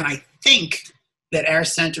hope that our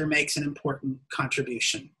center makes an important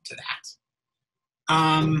contribution to that.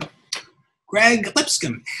 Greg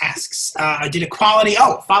Lipscomb asks,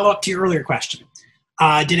 follow up to your earlier question.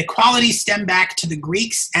 Did equality stem back to the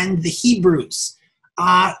Greeks and the Hebrews?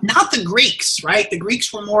 Not the Greeks, right? The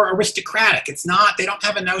Greeks were more aristocratic. They don't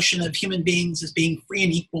have a notion of human beings as being free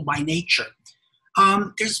and equal by nature.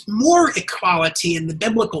 There's more equality in the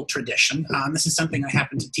biblical tradition. This is something I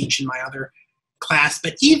happen to teach in my other class,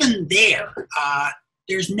 but even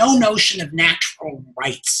there's no notion of natural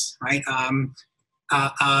rights, right?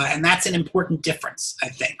 And that's an important difference, I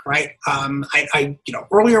think, right?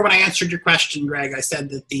 Earlier when I answered your question, Greg, I said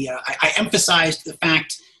that I emphasized the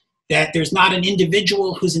fact that there's not an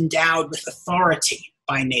individual who's endowed with authority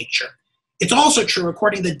by nature. It's also true,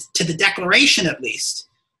 according to the Declaration at least,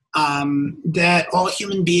 that all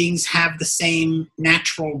human beings have the same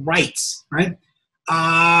natural rights, right?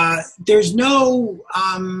 There's no,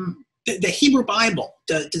 the Hebrew Bible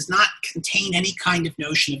does not contain any kind of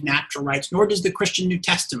notion of natural rights, nor does the Christian New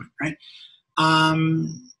Testament, right?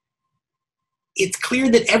 It's clear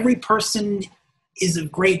that every person is of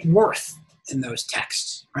great worth in those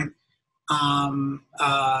texts, right?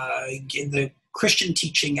 The Christian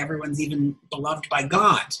teaching, everyone's even beloved by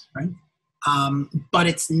God, right? But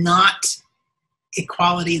it's not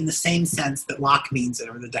equality in the same sense that Locke means it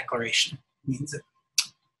or the Declaration means it.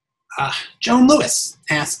 Joan Lewis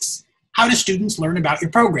asks, how do students learn about your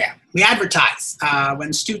program? We advertise.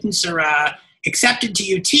 When students are accepted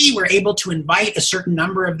to UT, we're able to invite a certain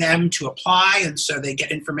number of them to apply, and so they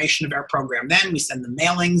get information of our program. Then we send them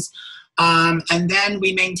mailings. And then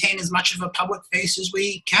we maintain as much of a public face as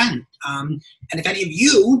we can. And if any of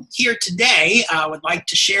you here today would like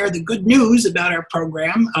to share the good news about our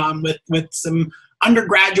program with some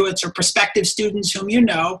undergraduates or prospective students whom you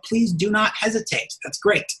know, please do not hesitate. That's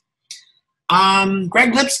great.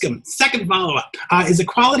 Greg Lipscomb, second follow-up. Is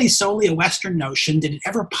equality solely a Western notion? Did it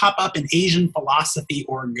ever pop up in Asian philosophy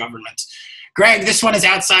or government? Greg, this one is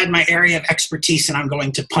outside my area of expertise and I'm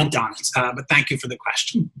going to punt on it, but thank you for the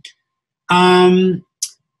question.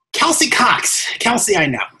 Kelsey Cox. Kelsey, I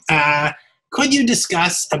know. Could you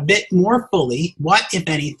discuss a bit more fully what, if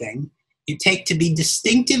anything, you take to be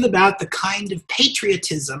distinctive about the kind of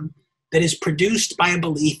patriotism that is produced by a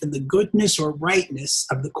belief in the goodness or rightness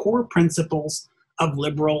of the core principles of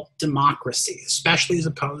liberal democracy, especially as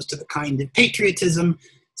opposed to the kind of patriotism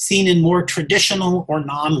seen in more traditional or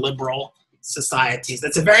non-liberal societies?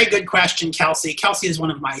 That's a very good question, Kelsey. Kelsey is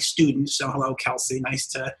one of my students, so hello, Kelsey. Nice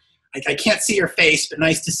to... I can't see your face, but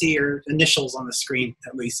nice to see your initials on the screen,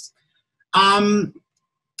 at least.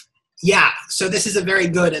 Yeah, so this is a very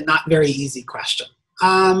good and not very easy question.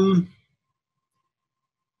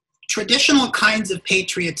 Traditional kinds of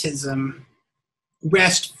patriotism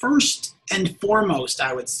rest first and foremost,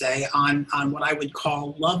 I would say, on what I would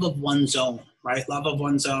call love of one's own, right? Love of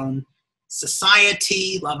one's own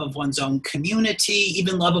society, love of one's own community,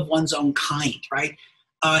 even love of one's own kind, right?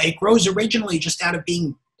 It grows originally just out of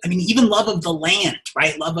being, even love of the land,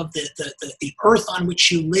 right? Love of the earth on which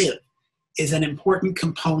you live is an important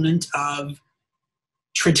component of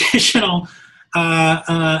traditional,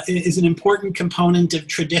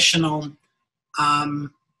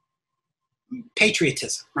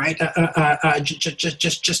 patriotism, right?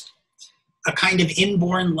 Just a kind of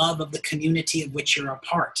inborn love of the community of which you're a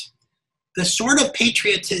part. The sort of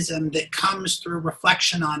patriotism that comes through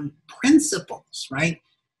reflection on principles, right?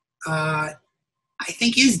 I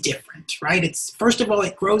think is different, right? It's, first of all,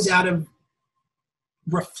 it grows out of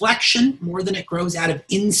reflection more than it grows out of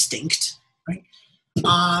instinct, right?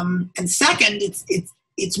 And second,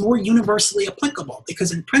 it's more universally applicable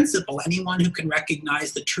because in principle, anyone who can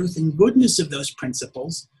recognize the truth and goodness of those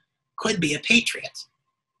principles could be a patriot.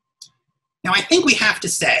 Now, I think we have to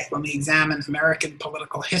say, when we examine American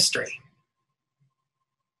political history,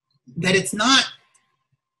 that it's not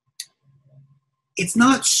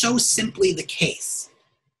so simply the case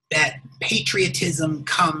that patriotism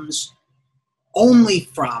comes only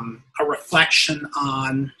from a reflection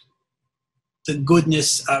on the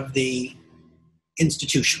goodness of the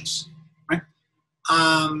institutions, right?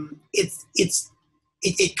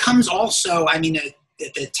 It comes also, I mean,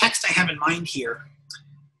 the text I have in mind here,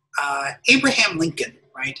 Abraham Lincoln,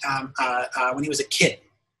 right, when he was a kid,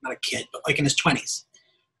 not a kid, but like in his 20s,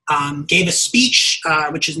 gave a speech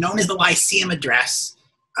which is known as the Lyceum Address,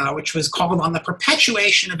 which was called On the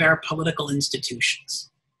Perpetuation of Our Political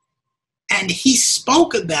Institutions. And he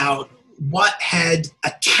spoke about what had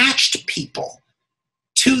attached people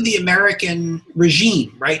to the American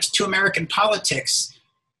regime, right, to American politics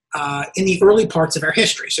in the early parts of our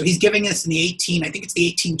history. So he's giving us in the I think it's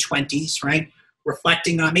the 1820s, right,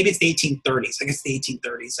 reflecting on, maybe it's the 1830s, I guess the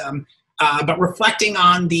 1830s, but reflecting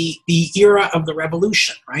on the era of the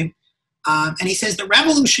Revolution, right? And he says the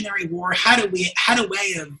Revolutionary War had a way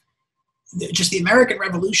of, just the American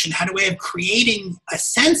Revolution had a way of creating a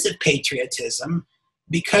sense of patriotism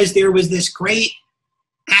because there was this great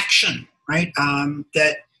action, right,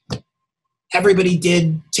 that everybody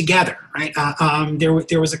did together, right?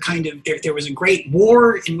 There was a kind of, there was a great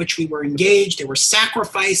war in which we were engaged. There were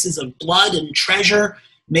sacrifices of blood and treasure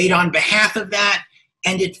made on behalf of that.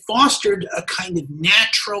 And it fostered a kind of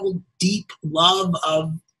natural, deep love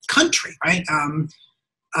of country, right?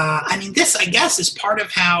 I mean, this, I guess, is part of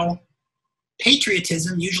how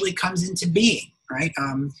patriotism usually comes into being, right?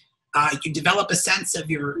 You develop a sense of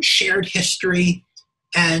your shared history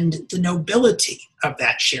and the nobility of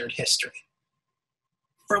that shared history.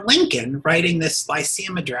 For Lincoln, writing this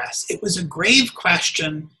Lyceum Address, it was a grave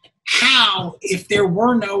question how, if there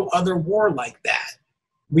were no other war like that,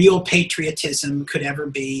 real patriotism could ever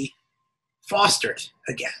be fostered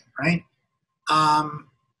again, right? And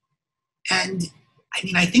I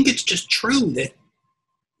mean, I think it's just true that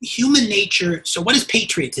human nature, so what does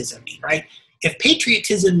patriotism mean, right? If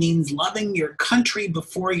patriotism means loving your country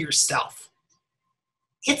before yourself,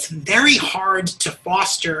 it's very hard to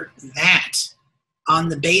foster that on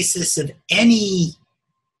the basis of any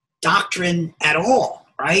doctrine at all,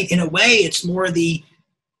 right? In a way, it's more the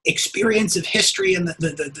experience of history and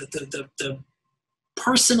the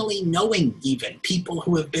personally knowing even people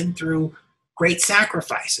who have been through great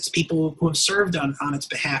sacrifices, people who have served on its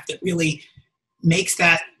behalf that really makes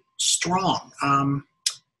that strong.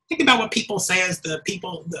 Think about what people say as the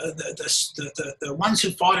people, the ones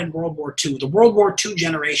who fought in World War II. The World War II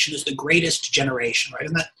generation is the greatest generation, right?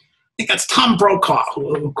 And that, I think that's Tom Brokaw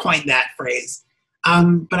who coined that phrase.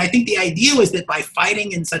 But I think the idea was that by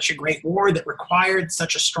fighting in such a great war that required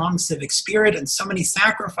such a strong civic spirit and so many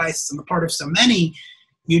sacrifices on the part of so many,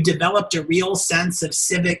 you developed a real sense of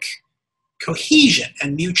civic cohesion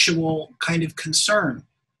and mutual kind of concern.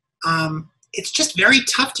 It's just very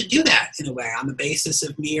tough to do that in a way on the basis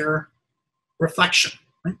of mere reflection.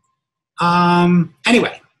 Right?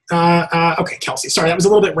 Anyway, okay, Kelsey, sorry, that was a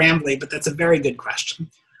little bit rambly, but that's a very good question.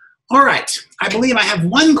 All right, I believe I have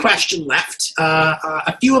one question left.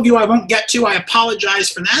 A few of you I won't get to, I apologize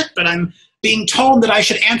for that, but I'm being told that I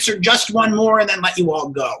should answer just one more and then let you all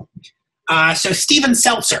go. So Stephen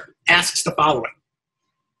Seltzer asks the following.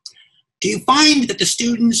 Do you find that the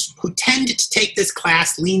students who tend to take this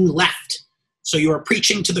class lean left? So you are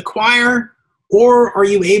preaching to the choir, or are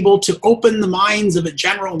you able to open the minds of a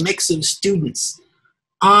general mix of students?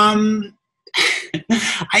 I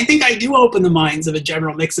think I do open the minds of a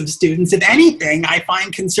general mix of students. If anything, I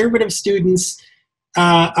find conservative students,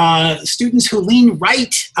 students who lean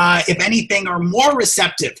right, if anything, are more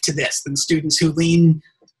receptive to this than students who lean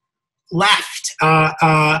left.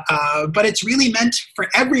 But it's really meant for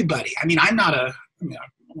everybody. I mean, I'm not a, I don't know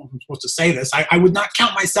if I'm supposed to say this. I would not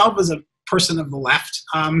count myself as a person of the left.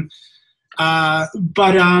 No, I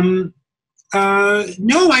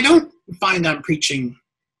don't find I'm preaching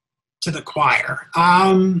to the choir.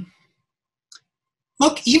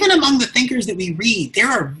 Look, even among the thinkers that we read, there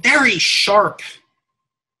are very sharp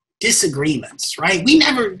disagreements, right? We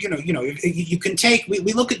never, you can take,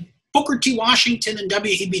 we look at Booker T. Washington and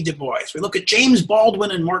W.E.B. Du Bois. We look at James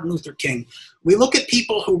Baldwin and Martin Luther King. We look at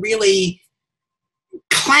people who really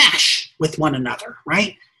clash with one another,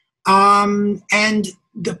 right? And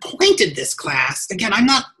the point of this class, again, I'm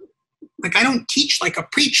not I don't teach like a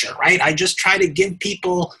preacher, right? I just try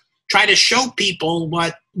to show people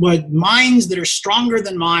what minds that are stronger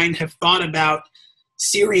than mine have thought about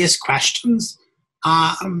serious questions.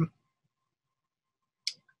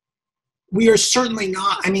 We are certainly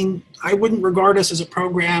not, I wouldn't regard us as a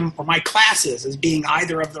program or my classes as being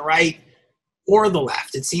either of the right or the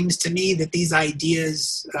left. It seems to me that these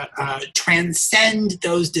ideas transcend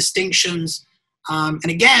those distinctions. And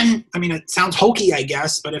again, it sounds hokey, I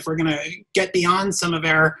guess, but if we're going to get beyond some of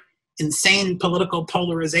our insane political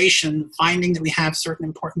polarization, finding that we have certain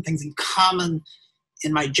important things in common,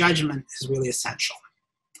 in my judgment, is really essential.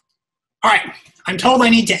 All right, I'm told I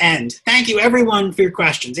need to end. Thank you, everyone, for your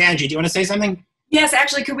questions. Angie, do you want to say something? Yes,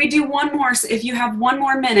 actually, could we do one more? So if you have one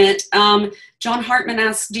more minute, John Hartman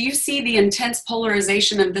asks, do you see the intense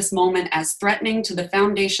polarization of this moment as threatening to the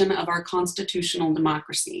foundation of our constitutional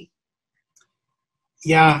democracy?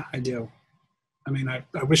 Yeah, I do.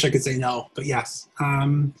 I wish I could say no, but yes.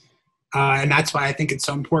 And that's why I think it's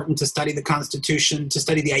so important to study the Constitution, to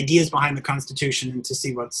study the ideas behind the Constitution, and to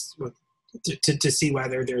see to see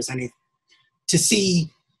whether there's any, to see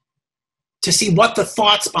what the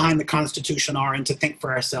thoughts behind the Constitution are, and to think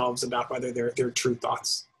for ourselves about whether they're true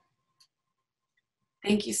thoughts.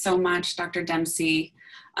 Thank you so much, Dr. Dempsey.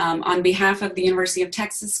 On behalf of the University of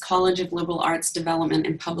Texas College of Liberal Arts Development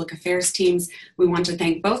and Public Affairs teams, we want to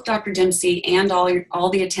thank both Dr. Dempsey and all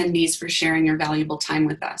the attendees for sharing your valuable time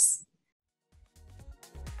with us.